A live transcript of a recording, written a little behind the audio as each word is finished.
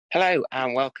Hello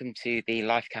and welcome to the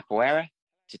Life Capoeira.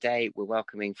 Today we're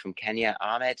welcoming from Kenya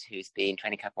Ahmed, who's been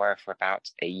training capoeira for about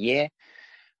a year.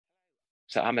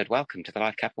 So Ahmed, welcome to the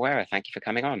Life Capoeira. Thank you for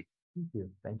coming on. Thank you.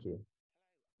 Thank you.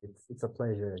 It's a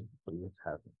pleasure for you to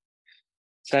have me.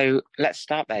 So let's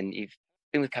start then. You've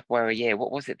been with capoeira a year.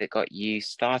 What was it that got you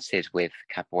started with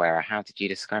capoeira? How did you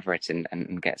discover it and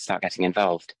start getting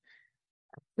involved?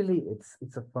 Actually,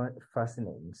 it's a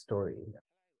fascinating story.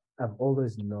 I've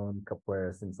always known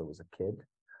capoeira since I was a kid,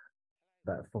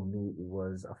 but for me it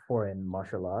was a foreign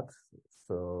martial arts.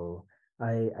 So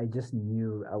I just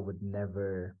knew I would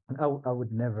never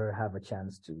have a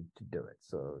chance to do it.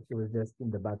 So it was just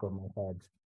in the back of my head.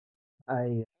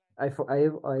 I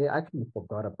I actually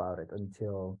forgot about it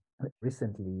until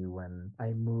recently when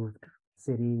I moved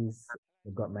cities,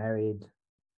 got married,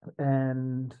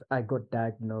 and I got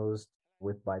diagnosed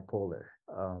with bipolar.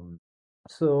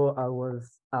 So I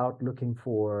was out looking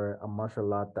for a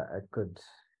martial art that I could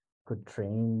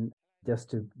train just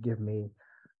to give me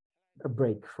a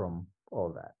break from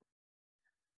all that.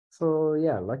 So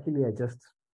yeah, luckily I just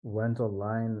went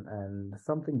online and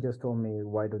something just told me,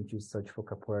 why don't you search for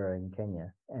capoeira in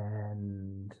Kenya?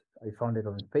 And I found it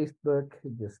on Facebook,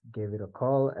 just gave it a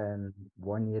call, and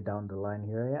 1 year down the line,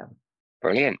 here I am.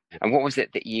 Brilliant. And what was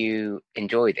it that you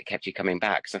enjoyed that kept you coming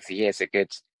back? Because obviously years a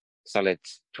good solid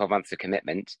 12 months of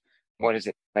commitment. What is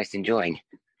it most enjoying?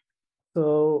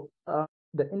 So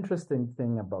the interesting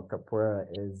thing about capoeira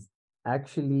is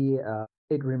actually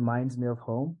it reminds me of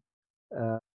home.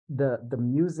 Uh, the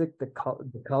music, the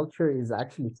culture is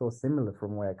actually so similar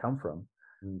from where I come from.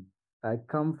 Mm. I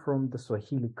come from the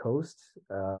Swahili coast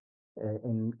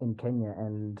in Kenya,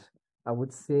 and I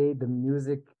would say the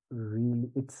music really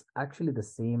it's actually the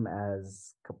same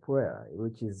as capoeira,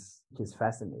 which is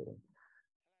fascinating.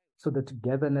 So the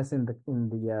togetherness in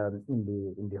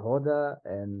the roda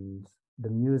and the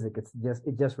music,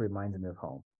 it just reminds me of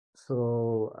home.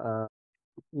 So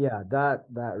yeah, that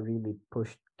really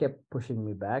kept pushing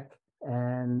me back.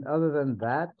 And other than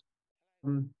that,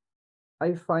 um,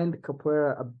 I find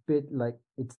capoeira a bit like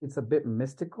it's a bit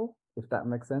mystical, if that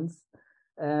makes sense.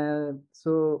 And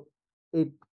so it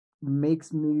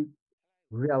makes me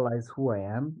realize who I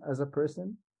am as a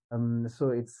person.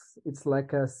 So it's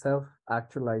like a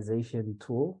self-actualization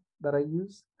tool that I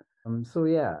use. So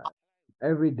yeah,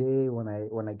 every day when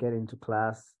I get into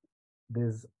class,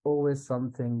 there's always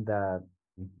something that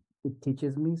it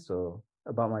teaches me so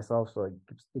about myself. So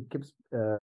it keeps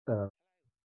uh,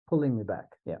 pulling me back.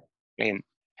 Yeah. Brilliant.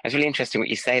 It's really interesting what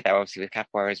you say there, obviously, with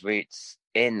capoeira's roots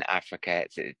in Africa.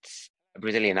 It's a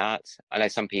Brazilian art. I know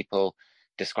some people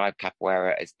describe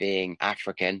capoeira as being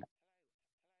African.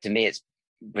 To me, it's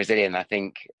Brazilian. I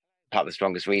think part of the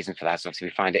strongest reason for that is obviously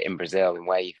we find it in Brazil, and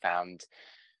where you found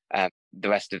the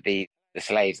rest of the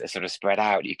slaves that sort of spread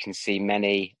out. You can see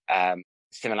many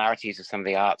similarities with some of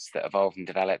the arts that evolved and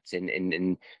developed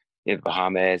in the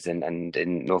Bahamas and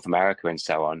in North America and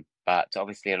so on. But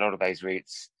obviously, a lot of those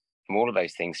roots from all of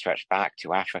those things stretch back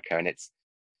to Africa, and it's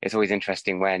always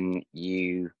interesting when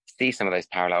you see some of those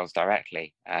parallels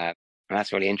directly. And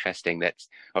that's really interesting. That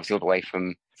obviously all the way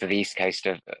from the east coast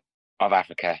of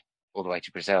Africa all the way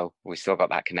to Brazil, we've still got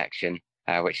that connection,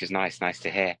 which is nice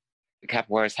to hear. The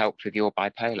capoeira has helped with your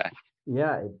bipolar.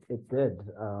 Yeah, it did.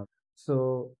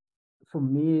 So for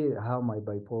me, how my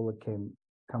bipolar came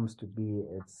comes to be,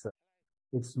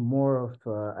 it's more of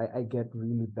I get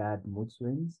really bad mood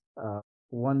swings.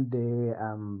 One day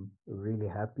I'm really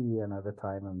happy, another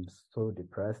time I'm so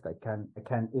depressed. I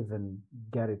can't even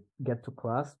get to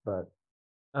class. But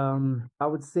I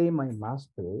would say my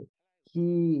master,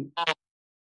 he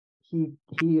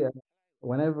he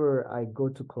whenever I go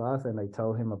to class and I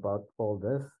tell him about all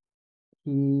this,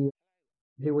 he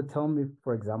he would tell me,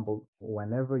 for example,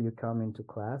 whenever you come into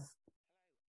class,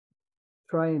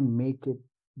 try and make it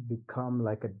become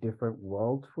like a different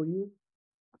world for you.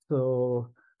 So,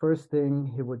 first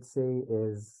thing he would say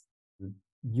is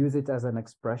use it as an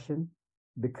expression,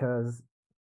 because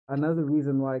another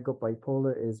reason why I got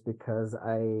bipolar is because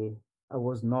I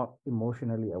was not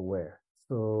emotionally aware.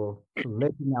 So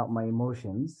letting out my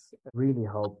emotions really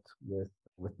helped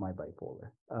with my bipolar.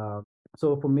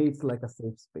 So for me, it's like a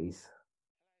safe space.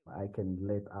 I can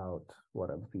let out what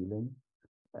I'm feeling,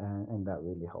 and that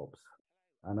really helps.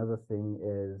 Another thing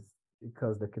is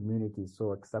because the community is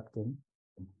so accepting,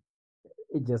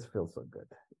 it just feels so good.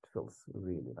 It feels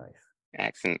really nice.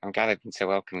 Excellent. I'm glad I've been so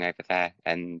welcoming over there.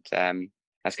 And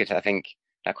that's good. I think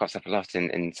that crops up a lot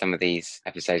in some of these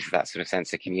episodes of that sort of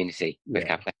sense of community with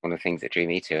Yeah, capoeira, one of the things that drew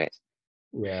me to it.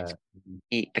 yeah.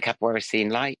 The capoeira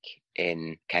scene like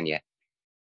in Kenya?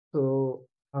 So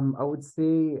I would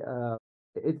say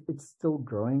it's still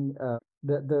growing.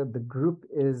 The group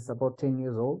is about 10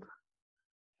 years old,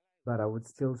 but I would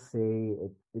still say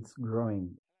it's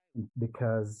growing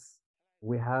because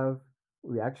we have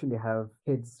we actually have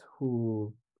kids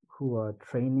who are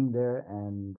training there,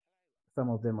 and some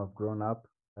of them have grown up,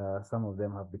 some of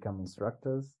them have become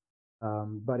instructors.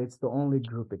 But it's the only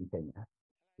group in Kenya.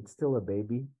 It's still a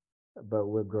baby, but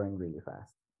we're growing really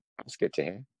fast. That's good to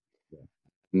hear. Yeah.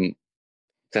 Mm.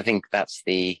 So I think that's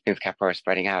the thing with capoeira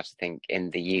spreading out. I think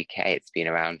in the UK it's been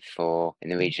around for in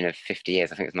the region of 50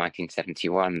 years. I think it was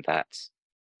 1971 that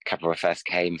capoeira first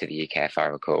came to the UK, if I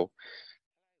recall.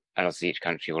 And obviously each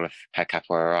country will have had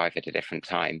capoeira arrive at a different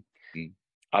time. Mm.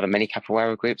 Are there many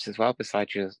capoeira groups as well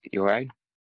besides your own?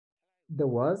 There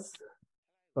was,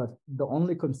 but the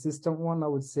only consistent one I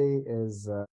would say is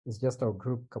just our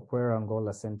group Capoeira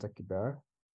Angola Santa Kibera.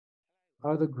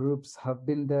 Other groups have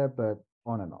been there, but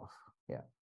on and off. Yeah.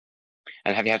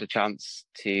 And have you had a chance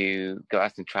to go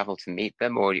out and travel to meet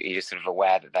them, or are you just sort of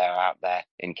aware that they're out there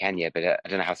in Kenya? But I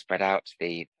don't know how spread out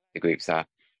the groups are.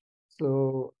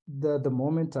 So the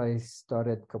moment I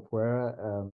started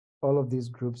Capoeira, all of these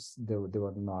groups they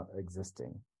were not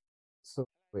existing. So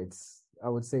it's I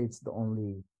would say it's the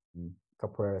only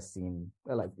Capoeira scene.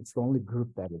 Like it's the only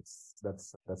group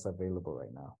that's available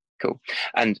right now. Cool.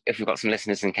 And if we've got some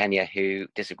listeners in Kenya who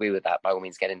disagree with that, by all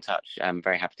means, get in touch. I'm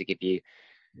very happy to give you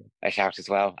Yeah. a shout as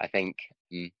well. I think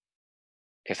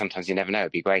because sometimes you never know.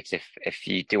 It'd be great if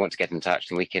you do want to get in touch,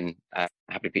 and we can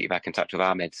happily put you back in touch with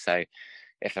Ahmed. So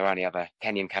if there are any other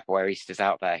Kenyan capoeiristas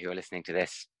out there who are listening to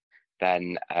this,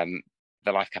 then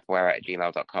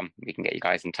thelifecapoeira@gmail.com. We can get you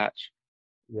guys in touch.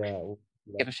 Yeah.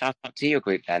 Give a shout out to your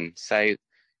group then. So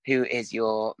who is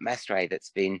your mestre that's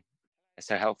been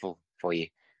so helpful for you?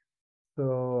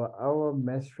 So our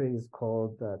mestre is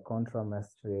called Contra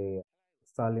Mestre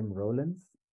Salim Rollins.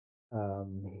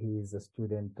 He's a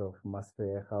student of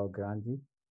Mastre Hal Grandi.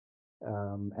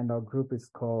 And our group is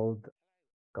called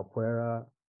Capoeira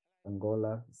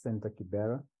Angola Santa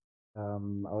Kibera.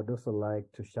 I would also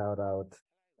like to shout out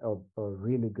our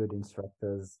really good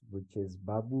instructors, which is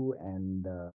Babu and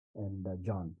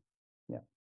John. Yeah.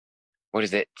 What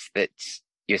is it that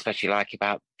you especially like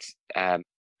about um,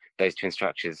 those two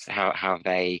instructors? How have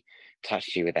they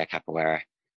touched you with their capoeira?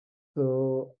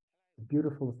 So the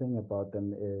beautiful thing about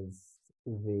them is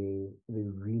they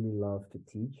really love to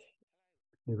teach.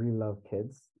 They really love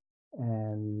kids,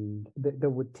 and they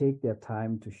would take their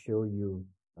time to show you,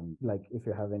 like if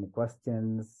you have any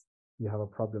questions, you have a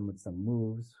problem with some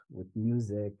moves, with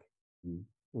music, mm,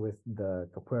 with the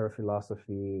capoeira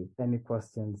philosophy, any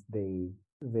questions, they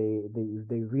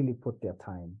really put their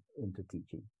time into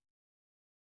teaching.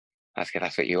 That's good.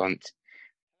 That's what you want.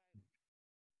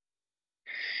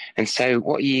 And so,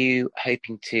 what are you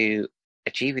hoping to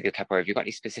achieve with your capoeira? Have you got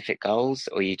any specific goals,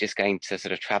 or are you just going to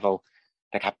sort of travel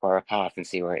the capoeira path and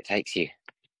see where it takes you?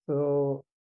 So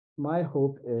my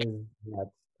hope is that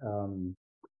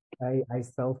I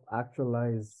self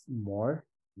actualize more.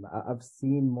 I've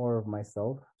seen more of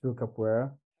myself through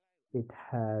capoeira. It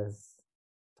has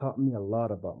taught me a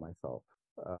lot about myself.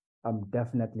 I'm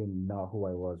definitely not who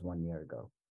I was 1 year ago.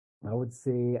 I would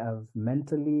say I've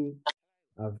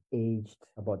aged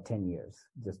about 10 years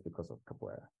just because of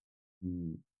capoeira.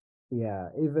 Mm, yeah,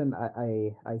 even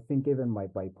I think even my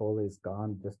bipolar is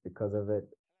gone just because of it.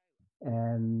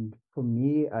 And for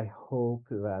me, I hope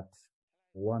that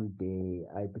one day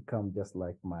I become just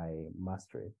like my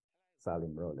master,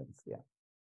 Salim Rollins. Yeah.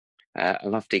 A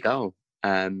lofty goal.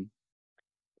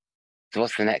 So,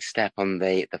 what's the next step on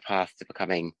the path to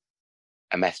becoming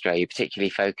a maestro? Are you particularly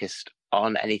focused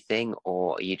on anything,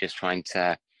 or are you just trying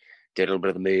to do a little bit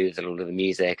of the moves, a little bit of the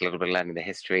music, a little bit of learning the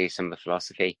history, some of the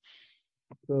philosophy?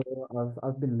 So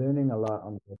I've been learning a lot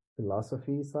on the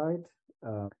philosophy side.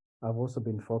 Uh, I've also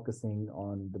been focusing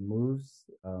on the moves,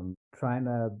 trying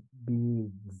to be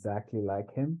exactly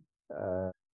like him.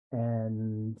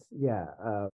 And yeah,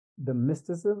 the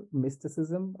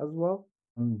mysticism as well.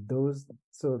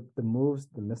 So the moves,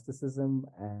 the mysticism,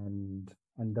 and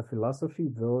the philosophy,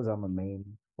 those are my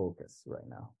main focus right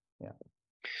now. Yeah.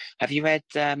 Have you read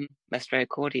Mestre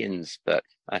Accordion's book?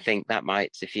 I think that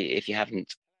might, if you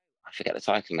haven't, I forget the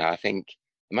title now. I think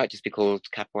it might just be called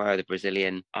Capoeira, the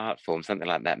Brazilian art form, something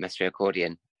like that. Mestre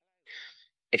Accordion.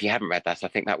 If you haven't read that, I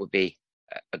think that would be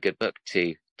a good book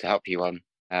to help you on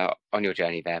your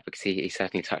journey there, because he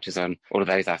certainly touches on all of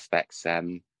those aspects,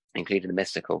 including the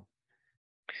mystical.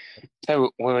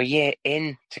 So we're a year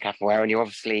into Capoeira, and you're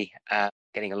obviously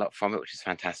getting a lot from it, which is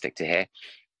fantastic to hear.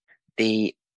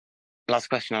 The last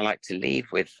question I like to leave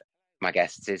with my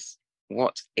guests is,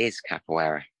 what is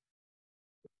Capoeira?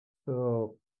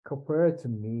 So capoeira to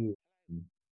me.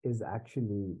 is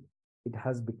actually, it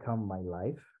has become my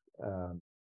life.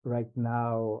 Right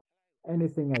now,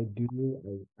 anything I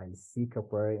do, I see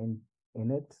capoeira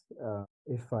in it.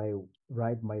 If I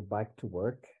ride my bike to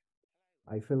work,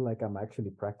 I feel like I'm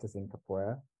actually practicing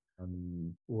capoeira.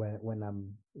 When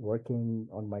I'm working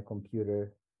on my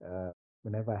computer,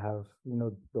 whenever I have,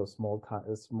 those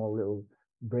small little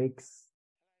breaks,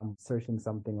 I'm searching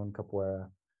something on capoeira.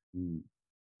 Mm,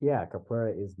 Yeah,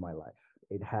 capoeira is my life.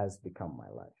 It has become my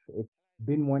life. It's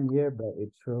been 1 year, but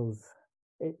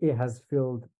it has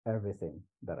filled everything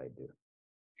that I do.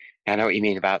 I know what you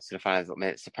mean about sort of finding little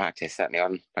minutes to practice. Certainly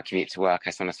on my commute to work, I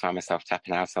sometimes find myself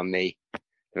tapping out on the Yeah,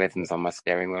 rhythms on my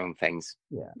steering wheel and things.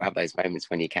 yeah, Have those moments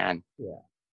when you can. yeah,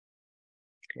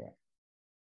 yeah.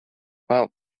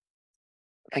 Well,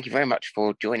 thank you very much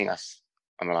for joining us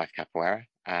on the Life Capoeira.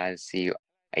 See you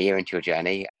a year into your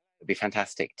journey. It'd be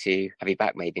fantastic to have you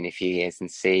back maybe in a few years and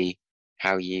see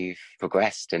how you've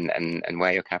progressed and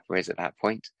where your capoeira is at that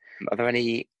point. Are there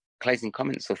any closing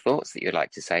comments or thoughts that you'd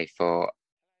like to say for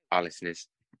our listeners?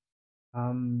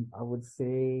 I would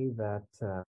say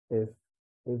that if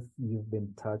you've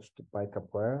been touched by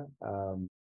capoeira,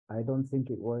 I don't think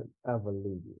it will ever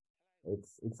leave you.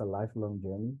 It's a lifelong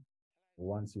journey.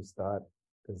 Once you start,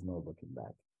 there's no looking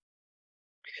back.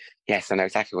 Yes, I know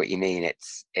exactly what you mean.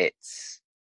 It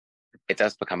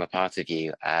does become a part of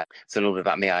you. So a little bit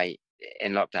about me. I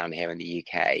in lockdown here in the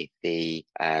UK, the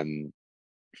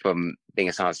from being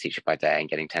a science teacher by day and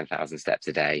getting 10,000 steps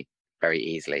a day very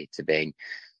easily to being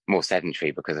more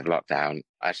sedentary because of lockdown.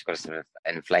 I actually got a sort of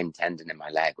inflamed tendon in my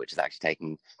leg, which has actually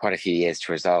taken quite a few years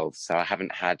to resolve. So I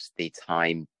haven't had the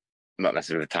time, not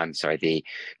necessarily the time, sorry, the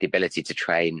ability to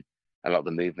train a lot of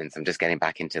the movements. I'm just getting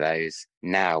back into those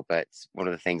now. But one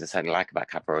of the things I certainly like about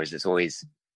capoeira is it's always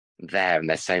there and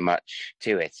there's so much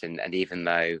to it. And even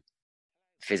though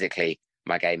physically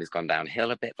my game has gone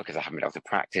downhill a bit because I haven't been able to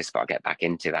practice, but I'll get back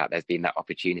into that. There's been that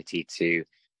opportunity to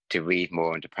read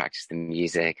more and to practice the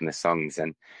music and the songs.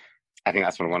 And I think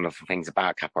that's one of the wonderful things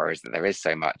about capoeira is that there is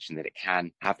so much and that it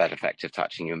can have that effect of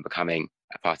touching you and becoming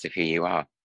a part of who you are.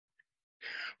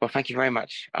 Well, thank you very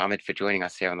much, Ahmed, for joining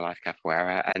us here on the Life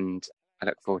Capoeira. And I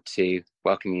look forward to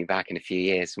welcoming you back in a few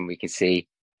years when we can see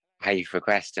how you've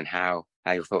progressed and how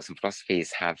your thoughts and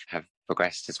philosophies have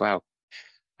progressed as well.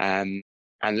 Um,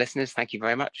 and listeners, thank you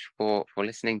very much for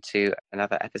listening to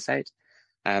another episode.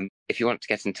 If you want to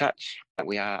get in touch, you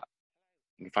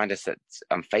can find us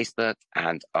on Facebook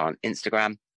and on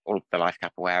Instagram, all of the Life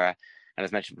Capoeira. And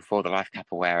as mentioned before, the Life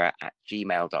Capoeira at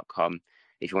gmail.com.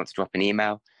 If you want to drop an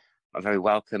email, I'm very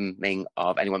welcoming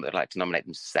of anyone that would like to nominate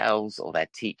themselves or their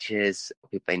teachers, or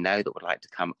people they know that would like to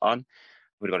come on.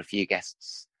 We've got a few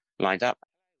guests lined up,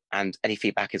 and any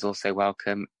feedback is also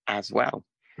welcome as well.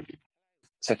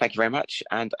 So thank you very much,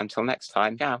 and until next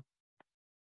time, ciao.